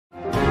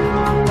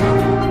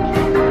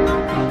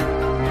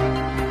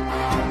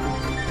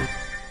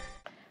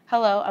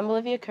Hello, I'm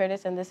Olivia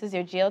Curtis, and this is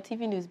your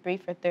GLTV News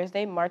Brief for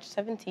Thursday, March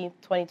 17,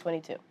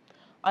 2022.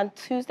 On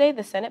Tuesday,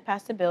 the Senate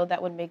passed a bill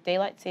that would make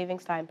daylight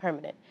savings time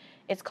permanent.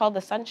 It's called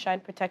the Sunshine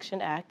Protection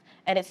Act,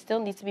 and it still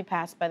needs to be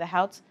passed by the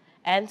House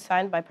and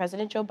signed by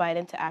President Joe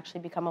Biden to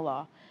actually become a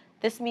law.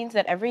 This means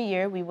that every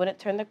year we wouldn't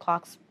turn the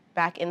clocks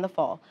back in the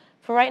fall.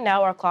 For right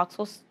now, our clocks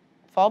will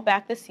fall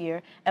back this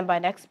year, and by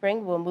next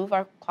spring, we'll move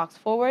our clocks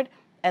forward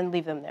and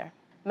leave them there.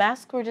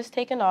 Masks were just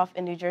taken off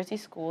in New Jersey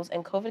schools,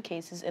 and COVID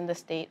cases in the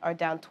state are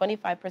down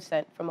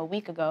 25% from a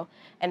week ago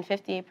and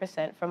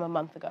 58% from a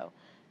month ago.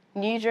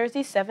 New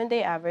Jersey's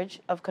 7-day average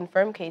of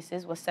confirmed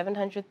cases was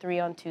 703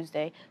 on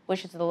Tuesday,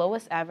 which is the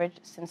lowest average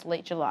since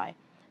late July.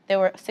 There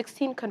were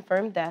 16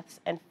 confirmed deaths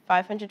and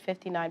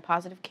 559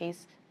 positive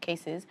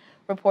cases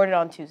reported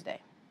on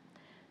Tuesday.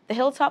 The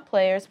Hilltop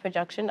Players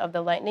production of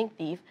The Lightning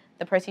Thief,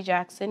 the Percy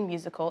Jackson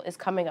musical, is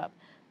coming up.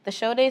 The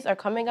show days are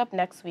coming up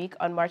next week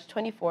on March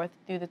 24th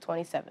through the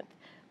 27th.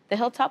 The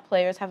Hilltop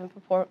Players haven't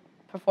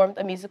performed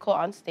a musical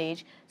on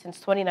stage since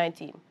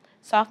 2019.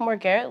 Sophomore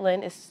Garrett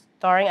Lynn is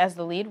starring as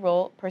the lead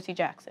role, Percy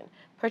Jackson.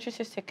 Purchase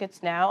your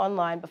tickets now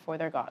online before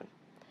they're gone.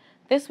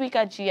 This week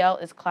at GL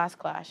is Class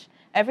Clash.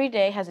 Every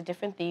day has a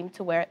different theme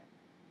to wear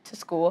to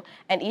school,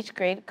 and each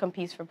grade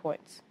competes for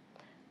points.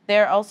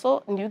 There are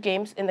also new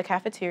games in the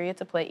cafeteria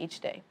to play each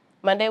day.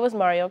 Monday was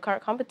Mario Kart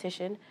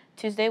competition,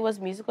 Tuesday was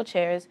musical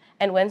chairs,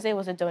 and Wednesday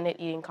was a donut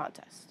eating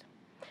contest.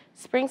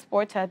 Spring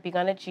sports have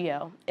begun at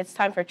GL. It's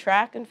time for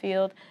track and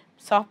field,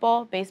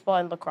 softball, baseball,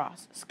 and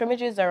lacrosse.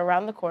 Scrimmages are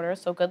around the corner,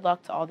 so good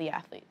luck to all the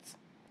athletes.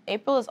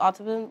 April is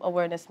Autism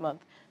Awareness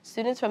Month.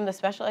 Students from the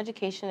Special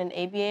Education and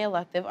ABA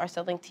elective are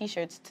selling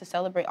t-shirts to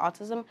celebrate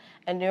autism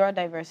and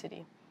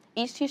neurodiversity.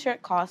 Each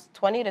t-shirt costs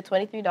 $20 to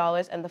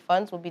 $23, and the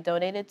funds will be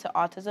donated to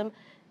Autism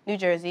New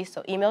Jersey,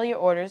 so email your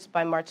orders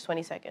by March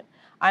 22nd.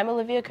 I'm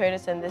Olivia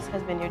Curtis, and this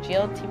has been your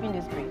GLTV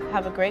News Brief.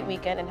 Have a great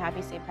weekend and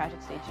happy St.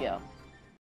 Patrick's Day, GL.